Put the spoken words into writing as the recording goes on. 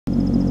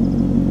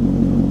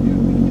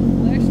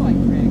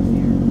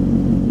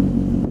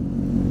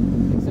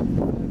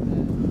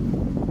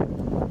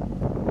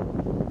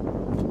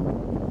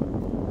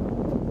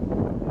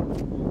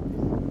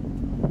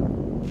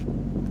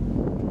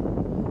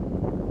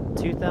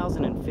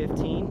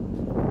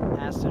2015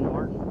 Aston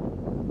Martin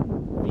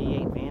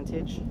V8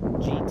 Vantage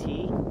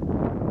GT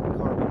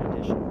Carbon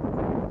Edition.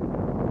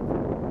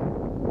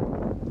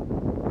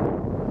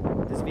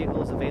 This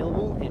vehicle is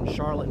available in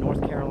Charlotte,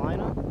 North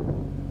Carolina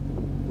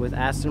with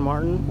Aston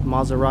Martin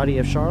Maserati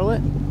of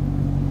Charlotte.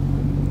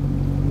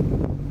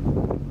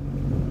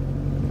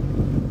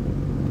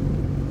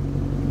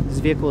 This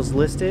vehicle is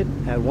listed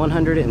at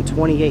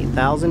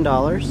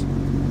 $128,000.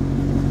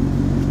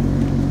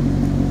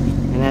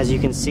 And as you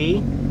can see,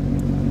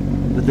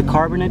 with the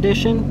Carbon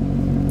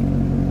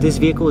Edition, this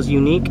vehicle is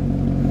unique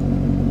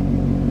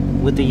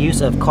with the use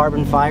of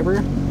carbon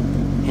fiber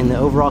in the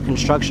overall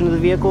construction of the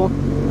vehicle,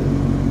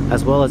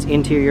 as well as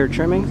interior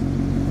trimming.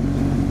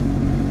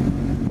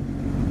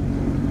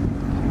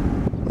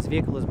 This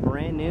vehicle is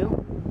brand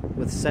new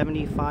with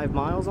 75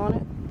 miles on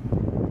it.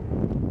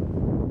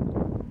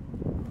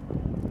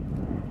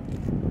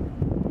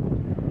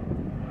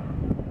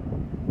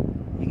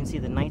 You can see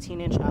the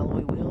 19-inch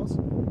alloy wheels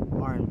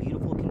are in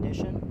beautiful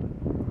condition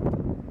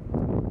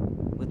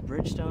with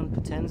Bridgestone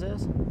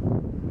Potenzas.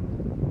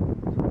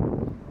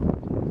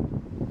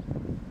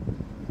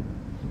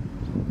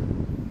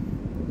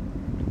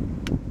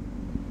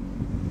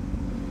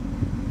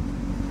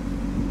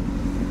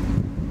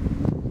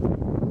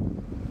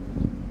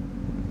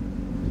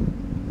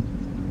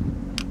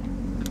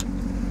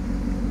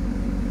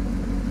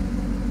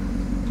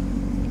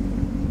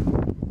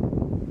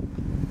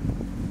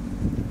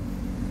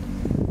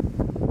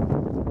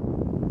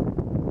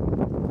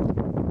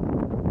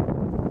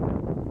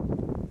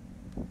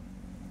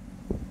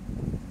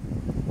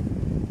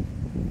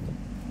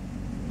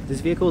 This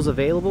vehicle is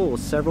available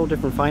with several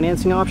different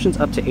financing options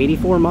up to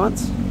 84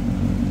 months,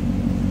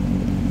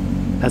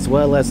 as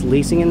well as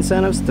leasing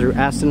incentives through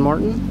Aston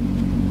Martin.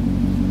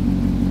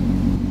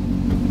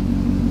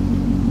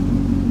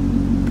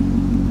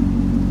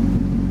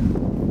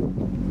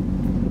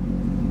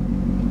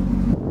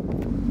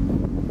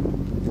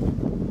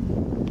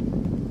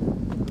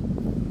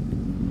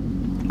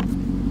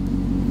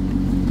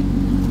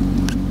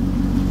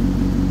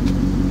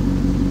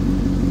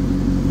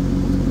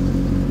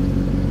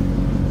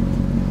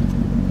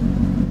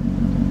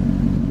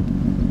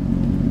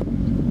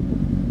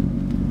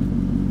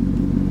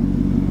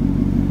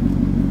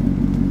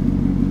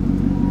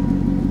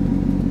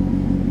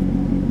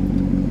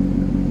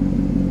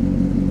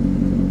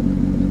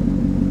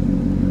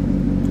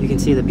 You can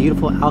see the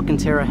beautiful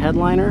Alcantara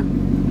headliner.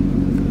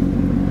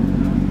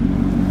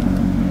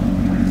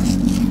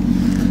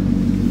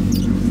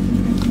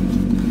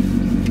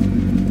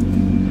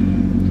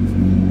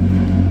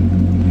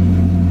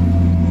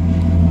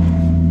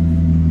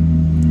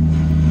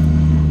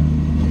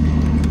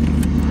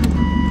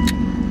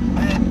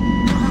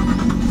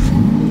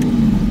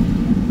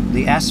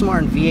 The Aston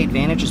Martin V8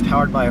 Vantage is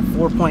powered by a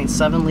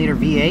 4.7 liter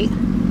V8,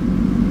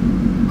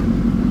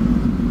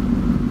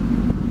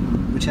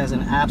 which has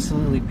an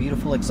absolutely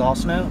beautiful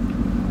exhaust note.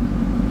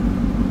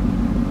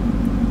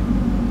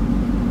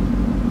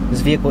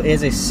 This vehicle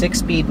is a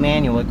 6-speed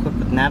manual equipped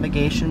with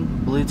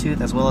navigation, Bluetooth,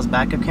 as well as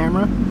backup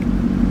camera.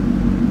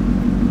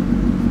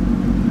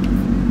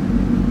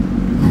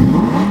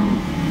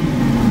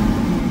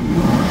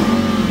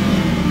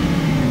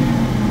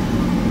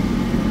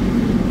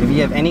 If you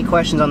have any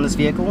questions on this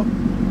vehicle,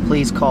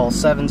 please call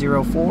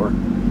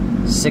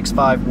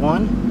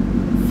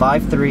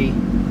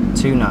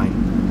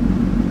 704-651-5329.